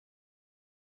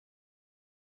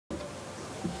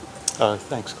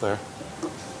Thanks, Claire.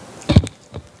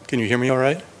 Can you hear me all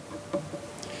right?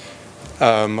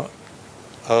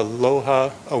 Aloha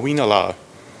awinala.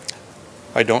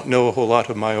 I don't know a whole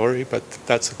lot of Maori, but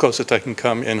that's the closest I can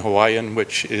come in Hawaiian,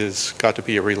 which is got to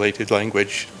be a related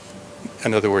language.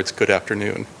 In other words, good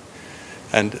afternoon.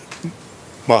 And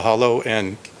mahalo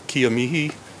and kia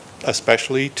mihi,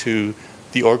 especially to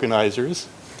the organizers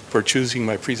for choosing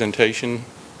my presentation.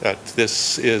 That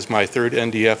this is my third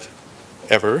NDF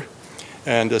ever.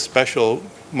 And a special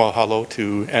mahalo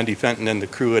to Andy Fenton and the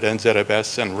crew at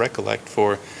NZFS and Recollect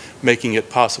for making it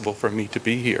possible for me to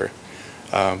be here.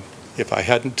 If I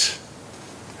hadn't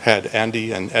had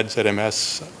Andy and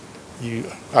NZMS,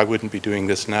 I wouldn't be doing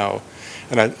this now.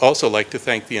 And I'd also like to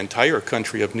thank the entire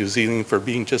country of New Zealand for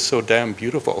being just so damn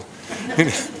beautiful.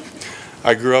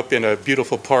 I grew up in a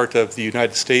beautiful part of the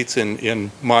United States in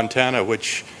Montana,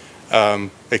 which,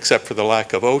 except for the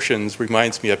lack of oceans,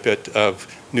 reminds me a bit of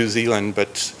New Zealand.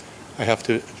 But I have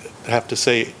to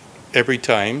say, every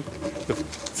time, the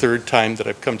third time that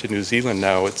I've come to New Zealand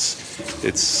now, it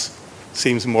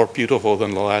seems more beautiful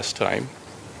than the last time.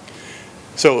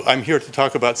 So I'm here to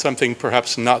talk about something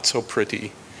perhaps not so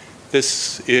pretty.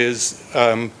 This is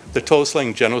the Tuol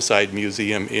Sleng Genocide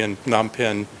Museum in Phnom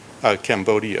Penh,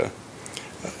 Cambodia.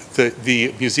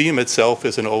 The museum itself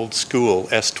is an old school,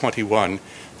 S21,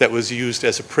 that was used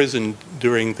as a prison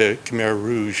during the Khmer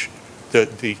Rouge,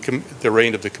 the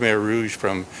reign of the Khmer Rouge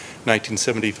from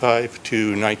 1975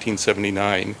 to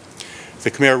 1979.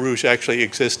 The Khmer Rouge actually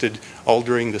existed all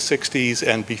during the 60s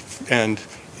and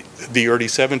the early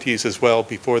 70s as well,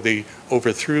 before they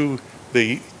overthrew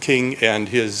the king and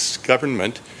his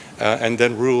government and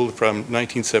then ruled from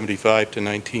 1975 to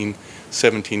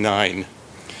 1979.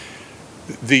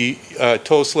 The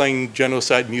Tuol Sleng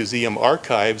Genocide Museum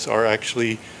archives are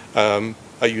actually a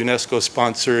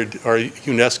UNESCO-sponsored, or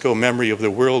UNESCO Memory of the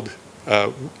World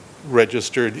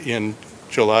registered in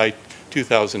July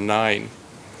 2009.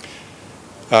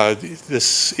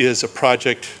 This is a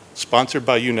project sponsored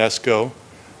by UNESCO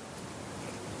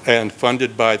and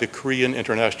funded by the Korean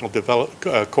International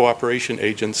Cooperation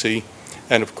Agency,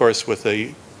 and of course with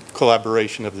a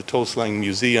collaboration of the Tuol Sleng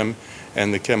Museum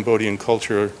and the Cambodian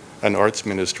Culture and Arts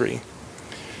Ministry.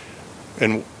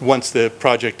 And once the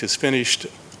project is finished,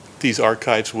 these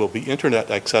archives will be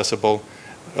internet accessible,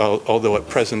 although at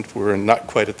present we're not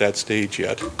quite at that stage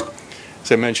yet.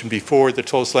 As I mentioned before, the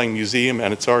Tuol Sleng Museum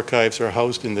and its archives are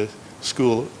housed in the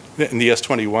school, in the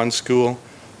S21 school,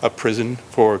 a prison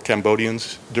for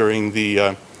Cambodians during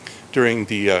the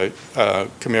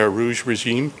Khmer Rouge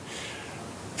regime.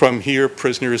 From here,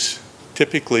 prisoners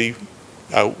typically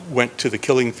went to the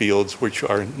killing fields, which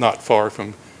are not far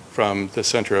from the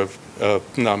center of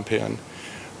Phnom Penh.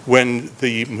 When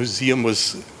the museum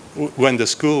was, when the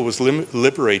school was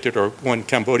liberated, or when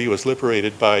Cambodia was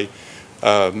liberated by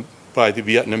the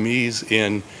Vietnamese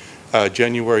in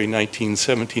January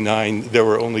 1979, there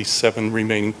were only 7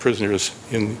 remaining prisoners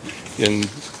in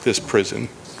this prison.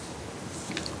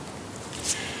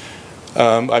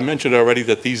 I mentioned already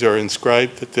that these are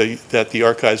inscribed, that the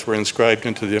archives were inscribed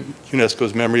into the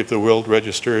UNESCO's Memory of the World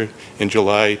Register in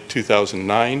July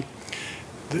 2009.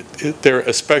 They're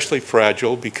especially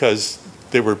fragile because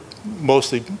they were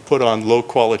mostly put on low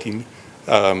quality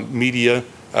media,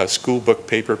 school book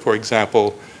paper, for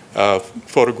example,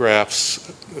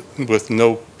 photographs with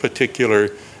no particular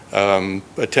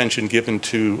attention given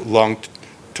to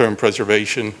long-term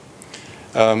preservation.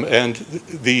 And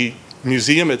the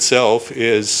museum itself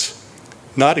is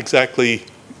not exactly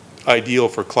ideal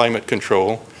for climate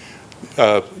control,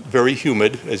 very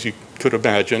humid, as you could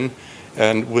imagine,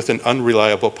 and with an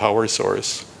unreliable power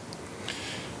source.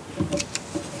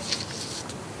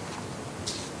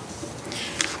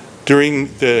 During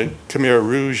the Khmer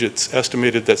Rouge, it's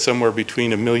estimated that somewhere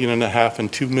between 1.5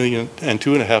 million and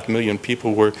 2.5 million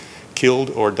people were killed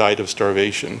or died of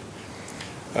starvation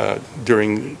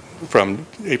from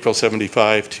April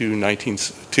 75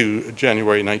 to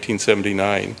January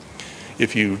 1979.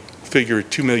 If you figure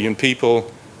 2 million people,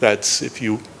 that's,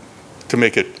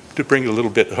 to bring a little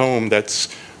bit home, that's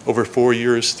over 4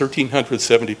 years,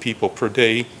 1,370 people per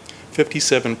day,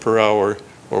 57 per hour,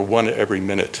 or 1 every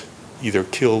minute, either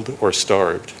killed or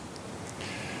starved.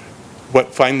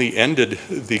 What finally ended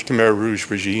the Khmer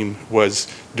Rouge regime was,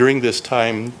 during this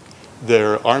time,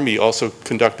 their army also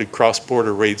conducted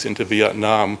cross-border raids into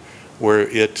Vietnam, where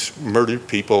it murdered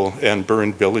people and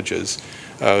burned villages.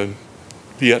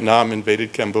 Vietnam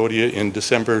invaded Cambodia in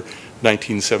December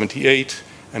 1978,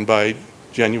 and by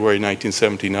January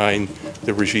 1979,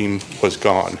 the regime was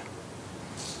gone.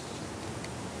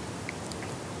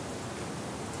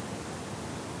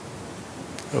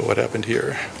 Oh, what happened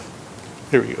here?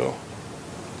 Here we go.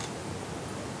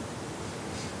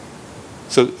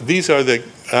 So these are the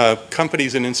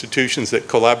companies and institutions that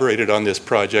collaborated on this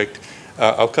project.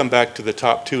 I'll come back to the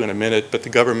top two in a minute, but the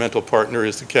governmental partner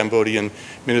is the Cambodian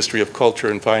Ministry of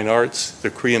Culture and Fine Arts. The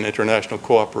Korean International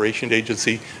Cooperation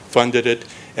Agency funded it,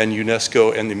 and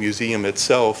UNESCO and the museum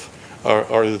itself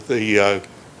are the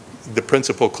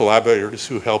principal collaborators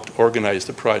who helped organize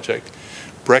the project.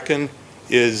 Brechin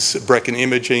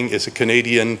Imaging is a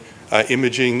Canadian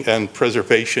imaging and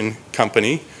preservation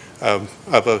company of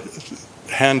a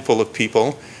handful of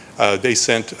people. They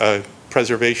sent a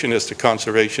preservationist, a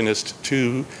conservationist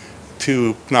to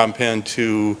Phnom Penh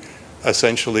to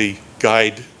essentially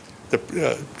guide the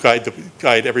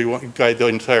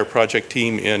entire project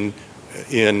team in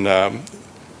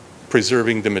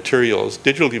preserving the materials.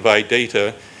 Digital Divide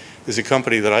Data is a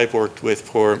company that I've worked with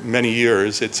for many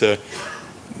years. It's a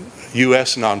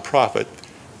US nonprofit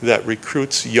that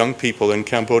recruits young people in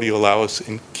Cambodia, Laos,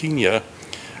 and Kenya,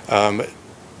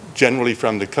 generally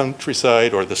from the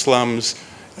countryside or the slums.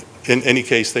 In any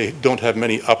case, they don't have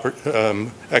many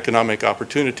economic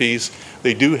opportunities.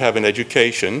 They do have an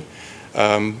education.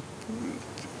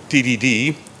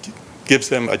 DDD gives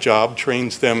them a job,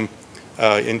 trains them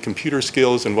in computer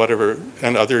skills and whatever,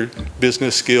 and other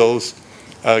business skills,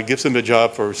 gives them a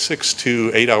job for 6 to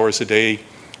 8 hours a day,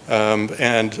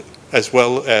 and as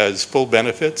well as full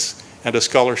benefits and a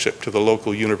scholarship to the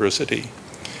local university.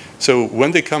 So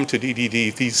when they come to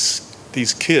DDD,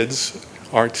 these kids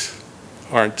aren't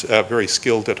very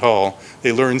skilled at all.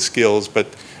 They learn skills, but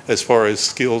as far as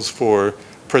skills for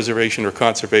preservation or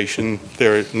conservation,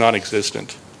 they're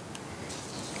non-existent.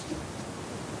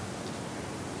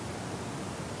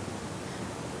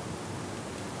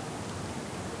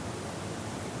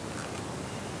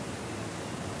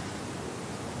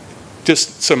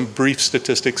 Just some brief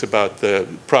statistics about the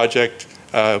project.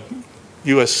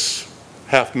 US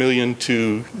 $500,000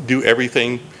 to do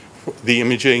everything, the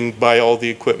imaging, buy all the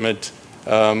equipment,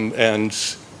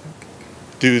 and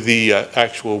do the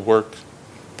actual work,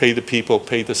 pay the people,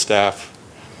 pay the staff.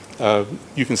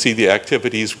 You can see the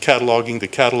activities, cataloging. The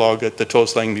catalog at the Tuol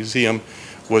Sleng Museum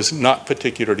was not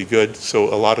particularly good,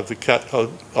 so a lot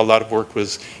of work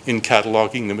was in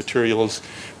cataloging the materials.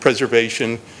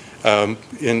 Preservation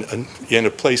in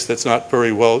a place that's not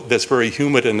very well, that's very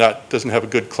humid and doesn't have a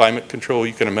good climate control.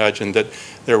 You can imagine that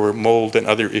there were mold and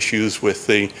other issues with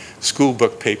the school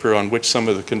book paper on which some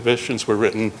of the conventions were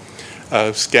written.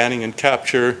 Scanning and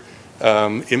capture,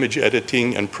 image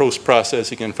editing and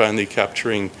post-processing, and finally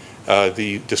capturing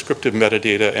the descriptive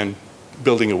metadata and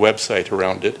building a website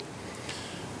around it.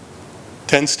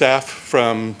 10 staff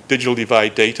from Digital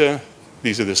Divide Data.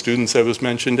 These are the students I was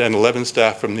mentioned, and 11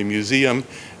 staff from the museum.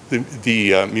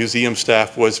 The museum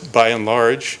staff was, by and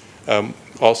large,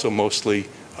 also mostly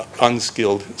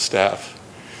unskilled staff.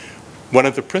 One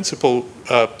of the principal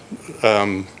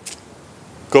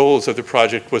goals of the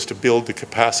project was to build the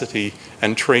capacity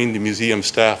and train the museum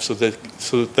staff so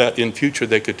that in future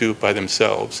they could do it by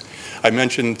themselves. I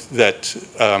mentioned that,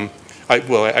 I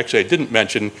didn't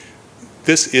mention,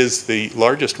 this is the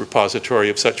largest repository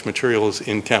of such materials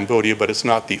in Cambodia, but it's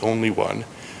not the only one.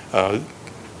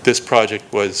 This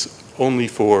project was only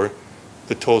for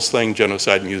the Tuol Sleng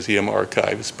Genocide Museum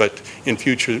archives, but in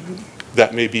future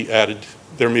that may be added,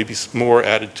 there may be more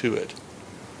added to it.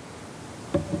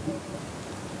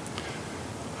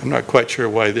 I'm not quite sure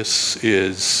why this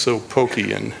is so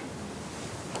pokey, and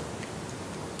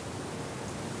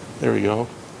there we go.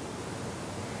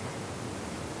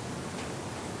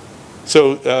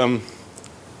 So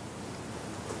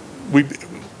we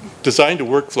designed a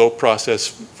workflow process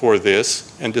for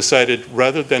this and decided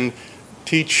rather than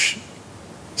teach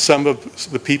some of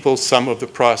the people some of the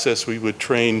process, we would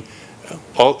train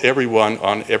everyone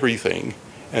on everything.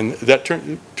 And that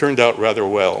turned out rather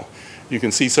well. You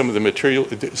can see some of the material,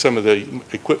 some of the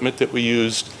equipment that we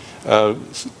used,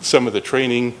 some of the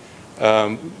training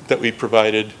that we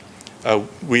provided.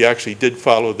 We actually did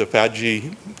follow the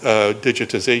FADGI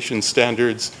digitization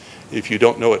standards. If you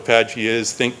don't know what FADGI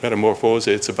is, think Metamorphose,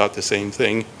 it's about the same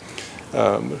thing.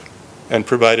 And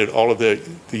provided all of the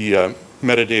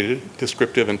metadata,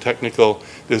 descriptive and technical.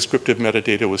 The descriptive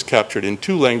metadata was captured in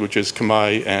 2 languages,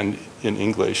 Khmer and in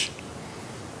English.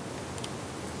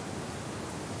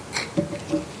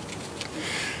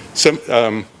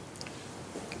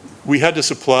 We had to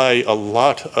supply a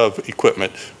lot of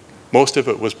equipment. Most of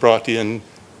it was brought in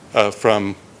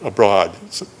from abroad,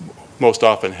 most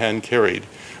often hand-carried.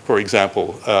 For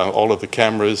example, all of the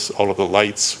cameras, all of the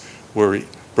lights were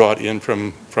brought in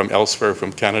from elsewhere,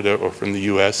 from Canada or from the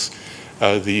US.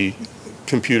 The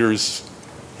computers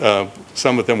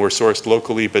Some of them were sourced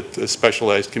locally, but the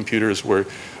specialized computers were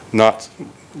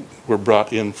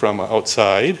brought in from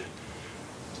outside.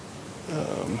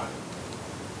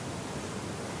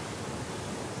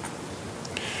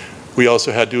 We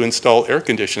also had to install air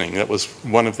conditioning. That was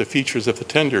one of the features of the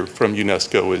tender from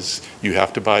UNESCO, is you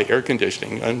have to buy air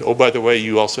conditioning. And oh, by the way,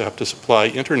 you also have to supply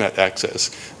internet access.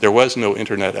 There was no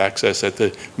internet access at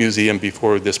the museum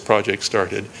before this project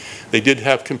started. They did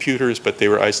have computers, but they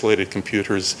were isolated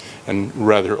computers and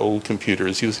rather old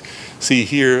computers. You see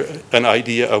here an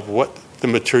idea of what the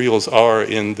materials are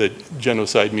in the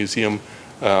Genocide Museum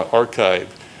archive.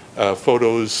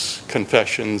 Photos,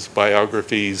 confessions,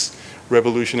 biographies,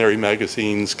 revolutionary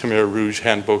magazines, Khmer Rouge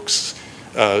handbooks.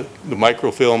 The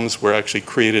microfilms were actually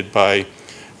created by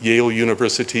Yale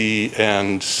University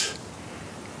and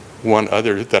one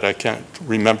other that I can't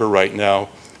remember right now,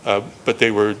 but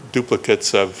they were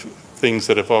duplicates of things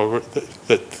that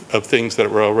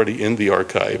were already in the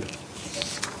archive.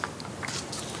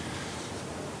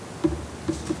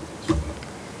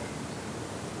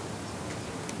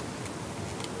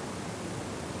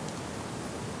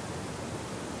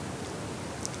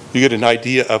 You get an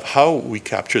idea of how we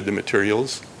captured the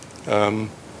materials. Either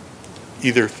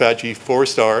FADGI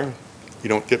 4-star, you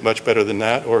don't get much better than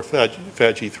that, or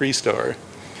FADGI 3-star,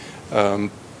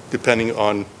 depending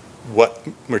on what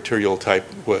material type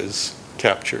was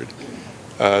captured.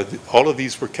 All of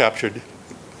these were captured,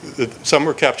 some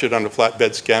were captured on a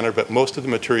flatbed scanner, but most of the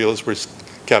materials were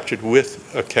captured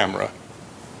with a camera.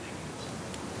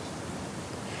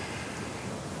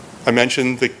 I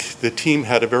mentioned the team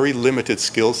had a very limited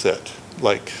skill set,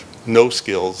 like no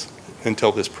skills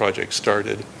until this project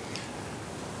started.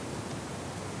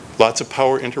 Lots of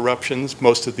power interruptions.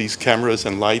 Most of these cameras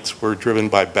and lights were driven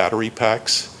by battery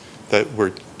packs that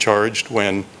were charged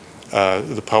when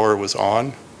the power was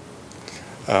on.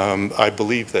 I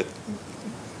believe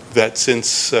that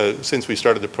since we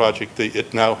started the project,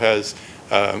 it now has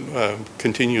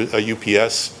continued a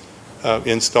UPS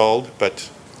installed, but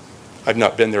I've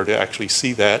not been there to actually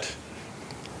see that.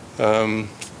 The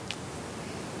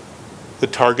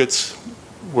targets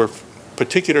were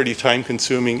particularly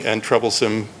time-consuming and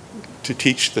troublesome to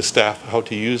teach the staff how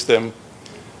to use them.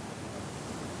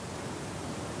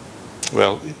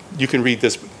 Well, you can read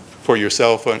this for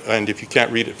yourself, and if you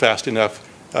can't read it fast enough,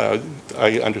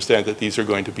 I understand that these are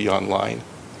going to be online.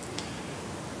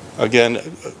 Again,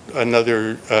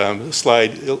 another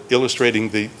slide illustrating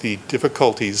the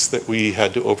difficulties that we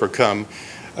had to overcome.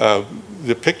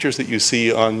 The pictures that you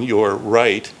see on your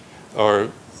right are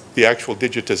the actual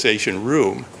digitization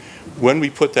room. When we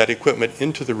put that equipment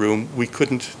into the room, we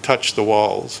couldn't touch the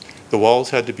walls. The walls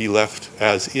had to be left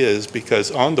as is,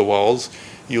 because on the walls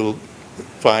you'll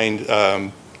find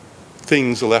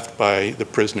things left by the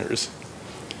prisoners.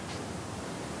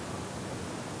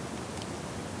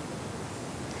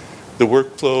 The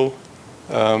workflow,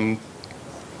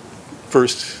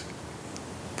 first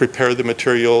prepare the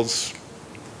materials,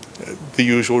 the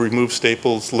usual, remove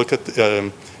staples, look at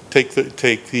take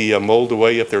the mold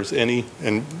away if there's any,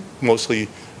 and mostly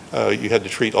you had to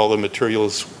treat all the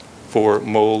materials for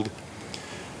mold.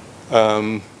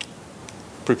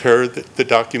 Prepare the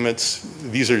documents.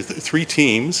 These are three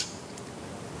teams.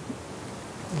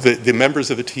 The members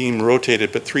of the team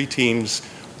rotated, but three teams.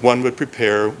 One would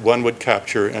prepare, one would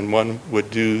capture, and one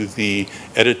would do the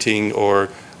editing or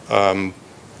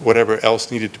whatever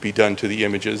else needed to be done to the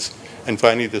images. And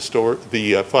finally,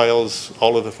 the files,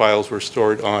 all of the files were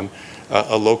stored on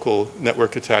a local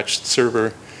network-attached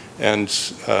server and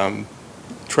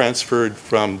transferred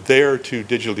from there to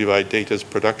Digital Divide Data's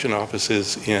production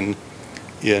offices in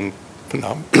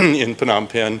Phnom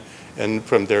Penh, and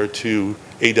from there to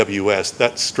AWS.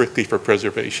 That's strictly for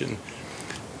preservation.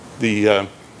 The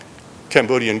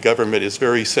Cambodian government is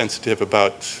very sensitive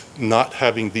about not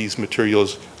having these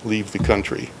materials leave the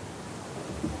country.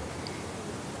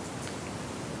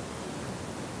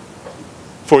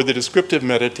 For the descriptive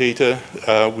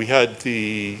metadata, we had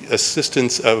the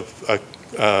assistance of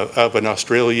an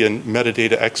Australian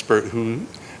metadata expert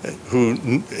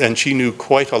and she knew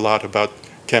quite a lot about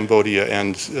Cambodia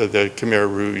and the Khmer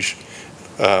Rouge,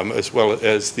 as well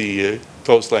as the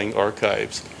Tuol Sleng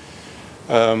archives.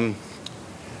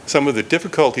 Some of the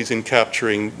difficulties in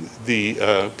capturing the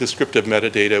descriptive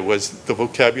metadata was the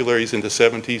vocabularies in the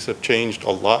 70s have changed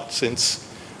a lot since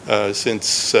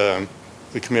the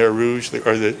Khmer Rouge,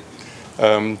 or the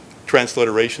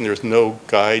transliteration. There's no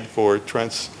guide for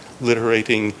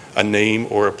transliterating a name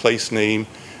or a place name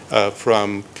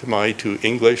from Khmer to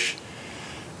English.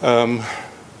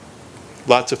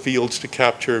 Lots of fields to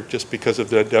capture just because of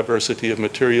the diversity of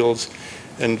materials.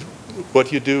 And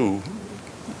what you do,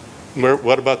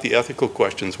 What about the ethical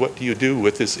questions? What do you do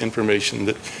with this information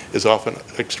that is often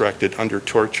extracted under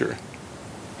torture?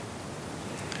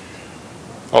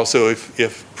 Also,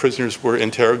 if prisoners were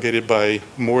interrogated by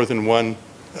more than one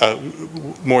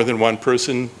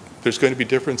person, there's going to be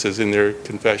differences in their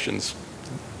confessions.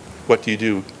 What do you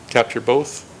do? Capture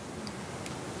both?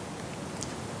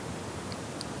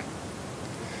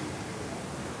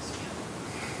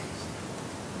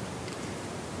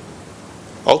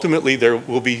 Ultimately, there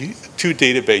will be two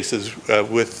databases,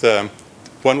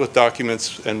 one with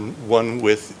documents and one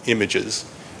with images.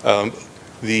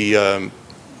 The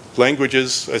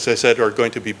languages, as I said, are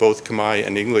going to be both Khmer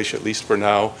and English, at least for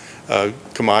now.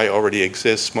 Khmer already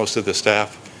exists. Most of the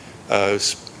staff,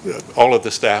 all of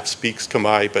the staff speaks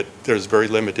Khmer, but there's very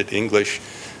limited English.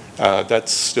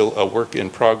 That's still a work in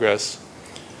progress.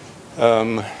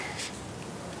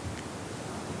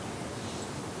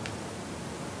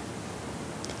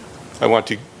 I want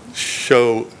to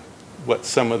show what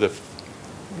some of the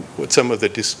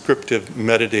descriptive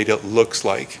metadata looks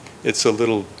like. It's a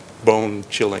little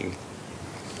bone-chilling.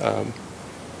 At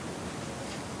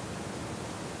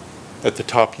the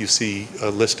top, you see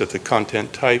a list of the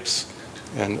content types,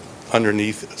 and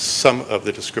underneath, some of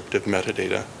the descriptive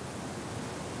metadata.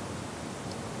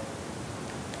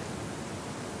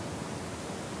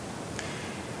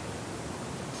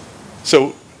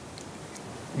 So,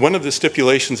 one of the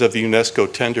stipulations of the UNESCO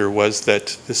tender was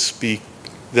that the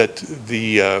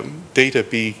data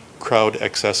be crowd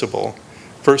accessible.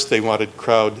 First, they wanted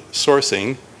crowd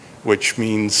sourcing, which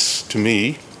means to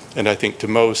me, and I think to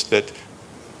most, that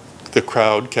the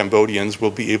crowd, Cambodians,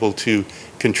 will be able to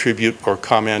contribute or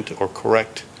comment or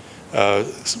correct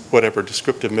whatever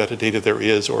descriptive metadata there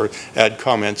is, or add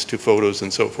comments to photos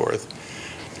and so forth.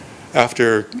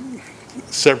 After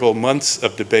several months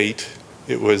of debate,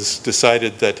 it was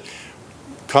decided that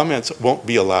comments won't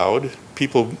be allowed.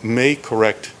 People may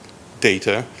correct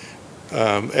data,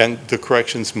 and the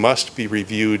corrections must be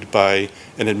reviewed by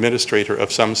an administrator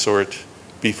of some sort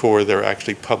before they're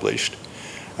actually published.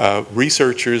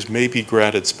 Researchers may be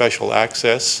granted special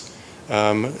access,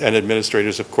 and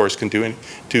administrators, of course, can do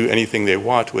anything they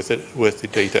want with the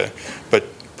data. But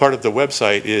part of the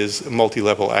website is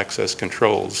multi-level access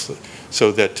controls,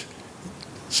 so that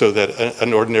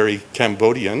an ordinary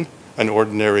Cambodian, an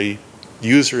ordinary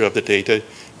user of the data,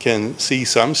 can see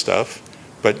some stuff,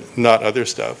 but not other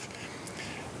stuff.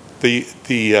 It's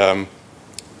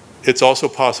also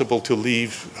possible to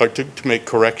leave, or to make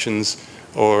corrections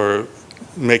or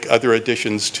make other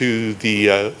additions to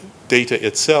the data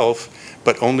itself,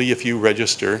 but only if you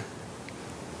register,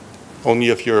 only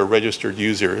if you're a registered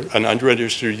user. An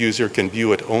unregistered user can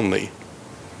view it only.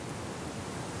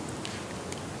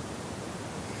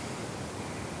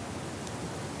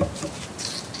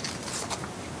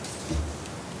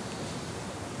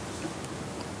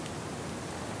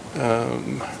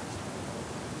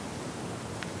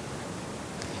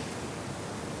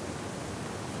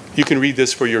 You can read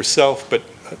this for yourself, but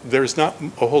there's not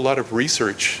a whole lot of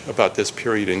research about this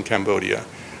period in Cambodia.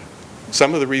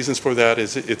 Some of the reasons for that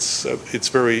is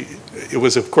it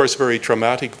was of course very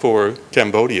traumatic for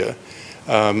Cambodia.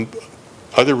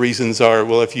 Other reasons are,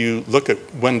 well, if you look at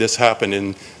when this happened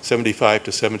in 75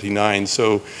 to 79,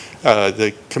 so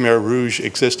the Khmer Rouge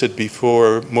existed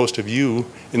before most of you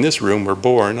in this room were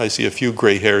born. I see a few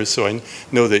gray hairs, so I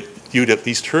know that you'd at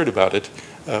least heard about it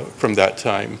from that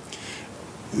time.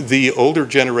 The older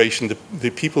generation, the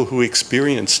people who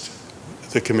experienced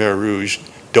the Khmer Rouge,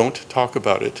 don't talk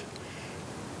about it.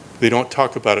 They don't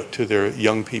talk about it to their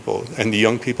young people, and the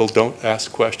young people don't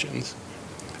ask questions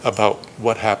about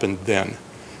what happened then.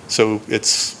 So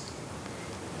it's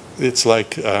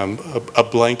like a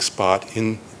blank spot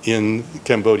in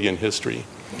Cambodian history.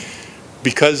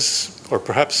 Because, or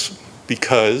perhaps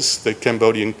because, the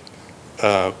Cambodian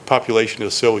population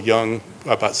is so young,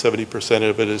 about 70%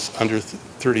 of it is under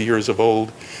 30 years of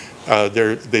old,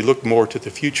 they look more to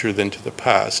the future than to the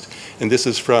past. And this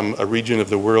is from a region of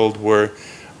the world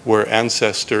where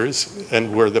ancestors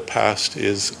and where the past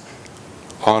is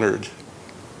honored.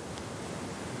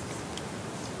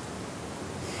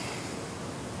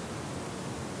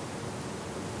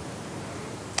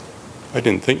 I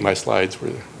didn't think my slides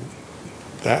were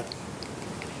that.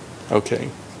 Okay.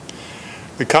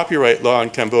 The copyright law in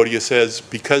Cambodia says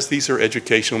because these are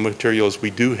educational materials,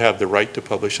 we do have the right to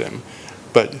publish them,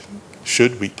 but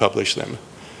should we publish them?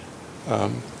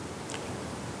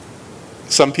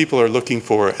 Some people are looking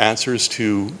for answers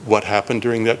to what happened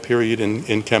during that period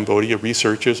in Cambodia,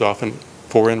 researchers, often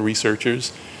foreign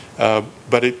researchers,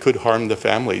 but it could harm the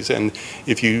families. And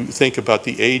if you think about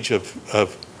the age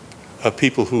of of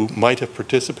people who might have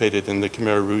participated in the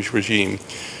Khmer Rouge regime.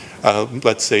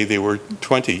 Let's say they were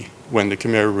 20 when the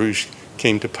Khmer Rouge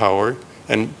came to power,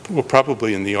 and were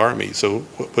probably in the army. So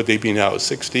what would they be now,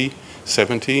 60,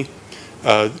 70?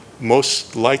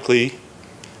 Most likely,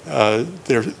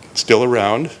 they're still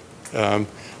around.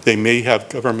 They may have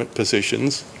government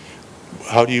positions.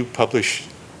 How do you publish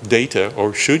data,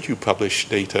 or should you publish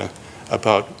data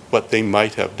about what they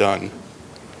might have done?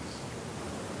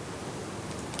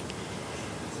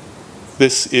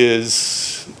 This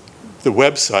is the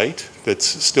website that's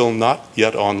still not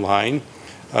yet online.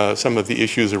 Some of the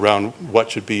issues around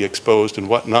what should be exposed and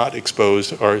what not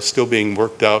exposed are still being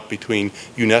worked out between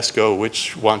UNESCO,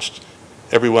 which wants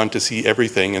everyone to see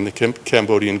everything, and the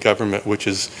Cambodian government, which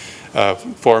is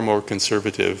far more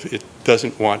conservative. It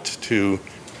doesn't want to,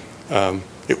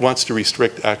 it wants to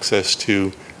restrict access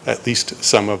to at least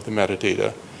some of the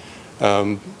metadata.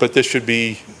 But this should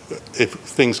be, if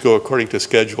things go according to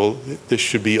schedule, this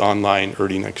should be online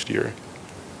early next year.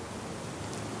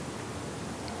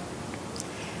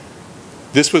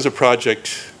 This was a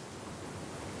project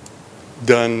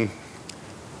done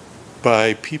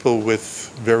by people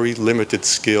with very limited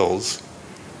skills,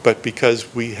 but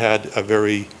because we had a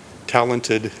very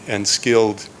talented and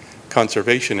skilled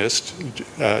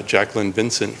conservationist, Jacqueline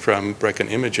Vincent from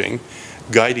Brechin Imaging,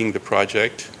 guiding the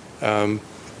project,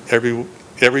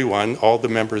 everyone, all the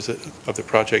members of the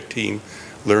project team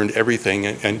learned everything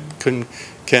and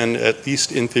can, at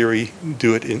least in theory,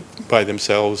 do it by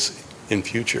themselves in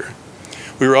future.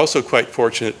 We were also quite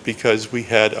fortunate because we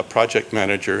had a project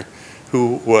manager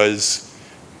who was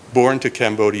born to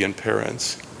Cambodian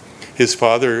parents. His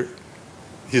father's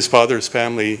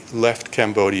family left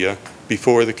Cambodia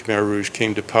before the Khmer Rouge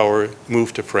came to power,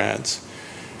 moved to France.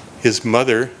 His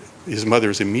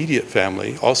mother's immediate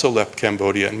family also left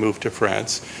Cambodia and moved to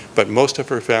France, but most of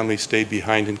her family stayed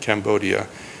behind in Cambodia.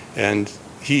 And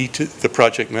he, the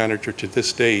project manager to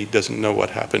this day, doesn't know what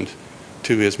happened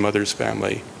to his mother's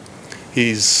family.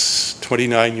 He's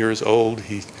 29 years old.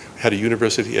 He had a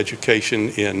university education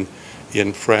in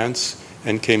France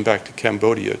and came back to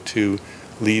Cambodia to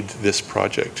lead this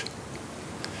project.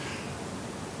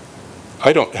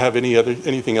 I don't have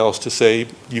anything else to say.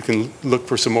 You can look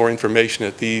for some more information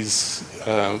at these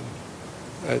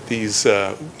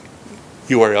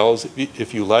URLs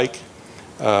if you like.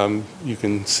 You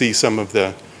can see some of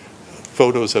the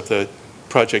photos of the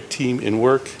project team in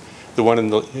work. The one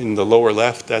in the lower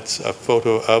left, that's a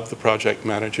photo of the project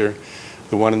manager.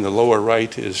 The one in the lower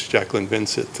right is Jacqueline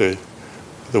Vincent,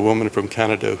 the woman from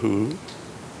Canada who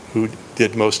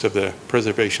did most of the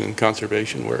preservation and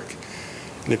conservation work.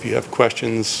 And if you have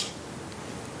questions,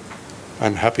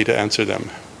 I'm happy to answer them.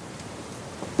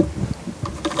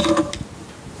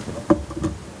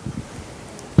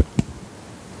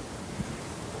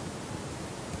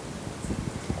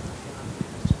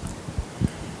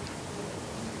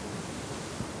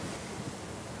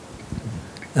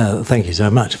 Thank you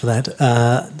so much for that.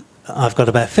 I've got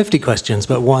about 50 questions,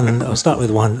 but I'll start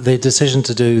with one. The decision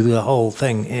to do the whole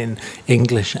thing in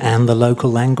English and the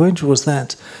local language, was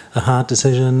that a hard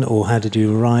decision, or how did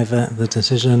you arrive at the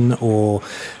decision? Or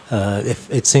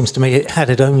if it seems to me, had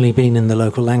it only been in the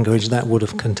local language, that would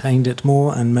have contained it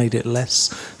more and made it less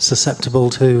susceptible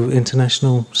to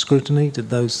international scrutiny. Did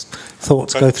those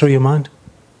thoughts go through your mind?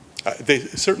 They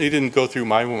certainly didn't go through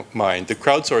my mind. The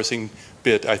crowdsourcing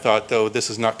bit, I thought, though,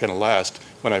 this is not going to last.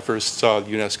 When I first saw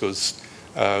UNESCO's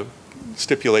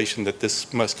stipulation that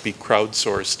this must be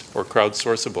crowdsourced or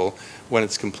crowdsourceable when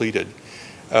it's completed.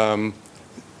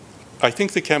 I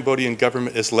think the Cambodian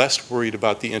government is less worried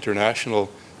about the international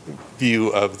view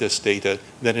of this data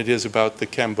than it is about the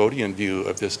Cambodian view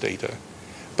of this data.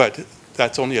 But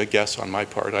that's only a guess on my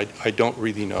part. I don't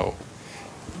really know.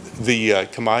 The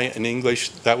Khmer in English,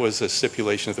 that was a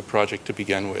stipulation of the project to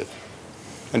begin with.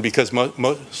 And because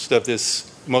most of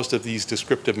these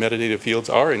descriptive metadata fields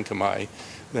are in Khmer,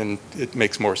 then it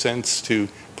makes more sense to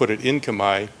put it in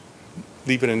Khmer.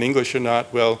 Leave it in English or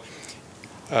not, well,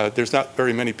 there's not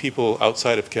very many people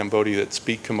outside of Cambodia that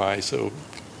speak Khmer, so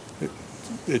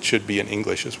it should be in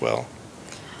English as well.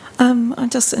 I'm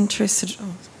just interested,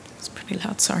 oh, it's pretty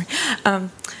loud, sorry.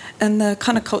 And the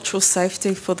kind of cultural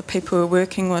safety for the people who are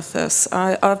working with this.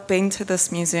 I've been to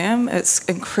this museum. It's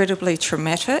incredibly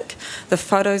traumatic. The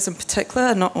photos in particular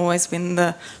are not always when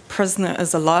the prisoner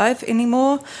is alive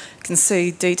anymore. You can see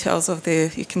details of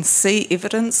you can see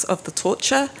evidence of the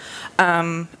torture.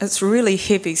 It's really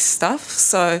heavy stuff,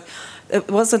 so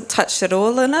it wasn't touched at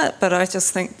all in it, but I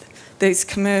just think these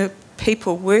Khmer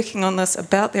people working on this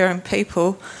about their own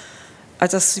people, I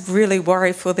just really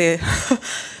worry for their...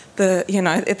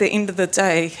 at the end of the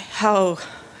day, how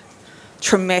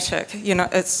traumatic. You know,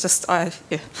 it's just,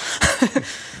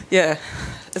 yeah,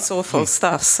 it's awful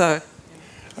stuff, so.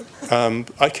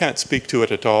 I can't speak to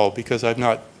it at all because I've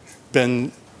not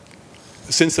been,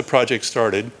 since the project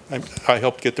started, I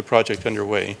helped get the project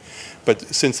underway, but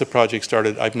since the project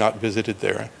started, I've not visited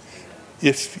there.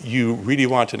 If you really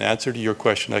want an answer to your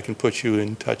question, I can put you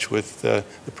in touch with the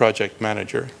project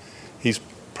manager. He's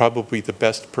probably the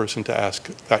best person to ask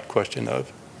that question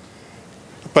of.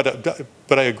 But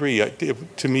I agree.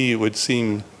 To me, it would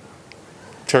seem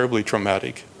terribly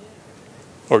traumatic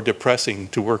or depressing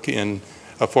to work in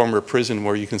a former prison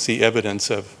where you can see evidence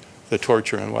of the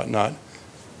torture and whatnot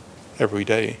every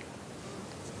day.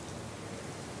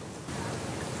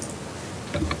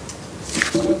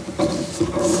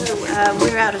 So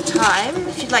we're out of time.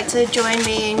 If you'd like to join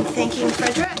me in thanking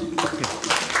Frederick.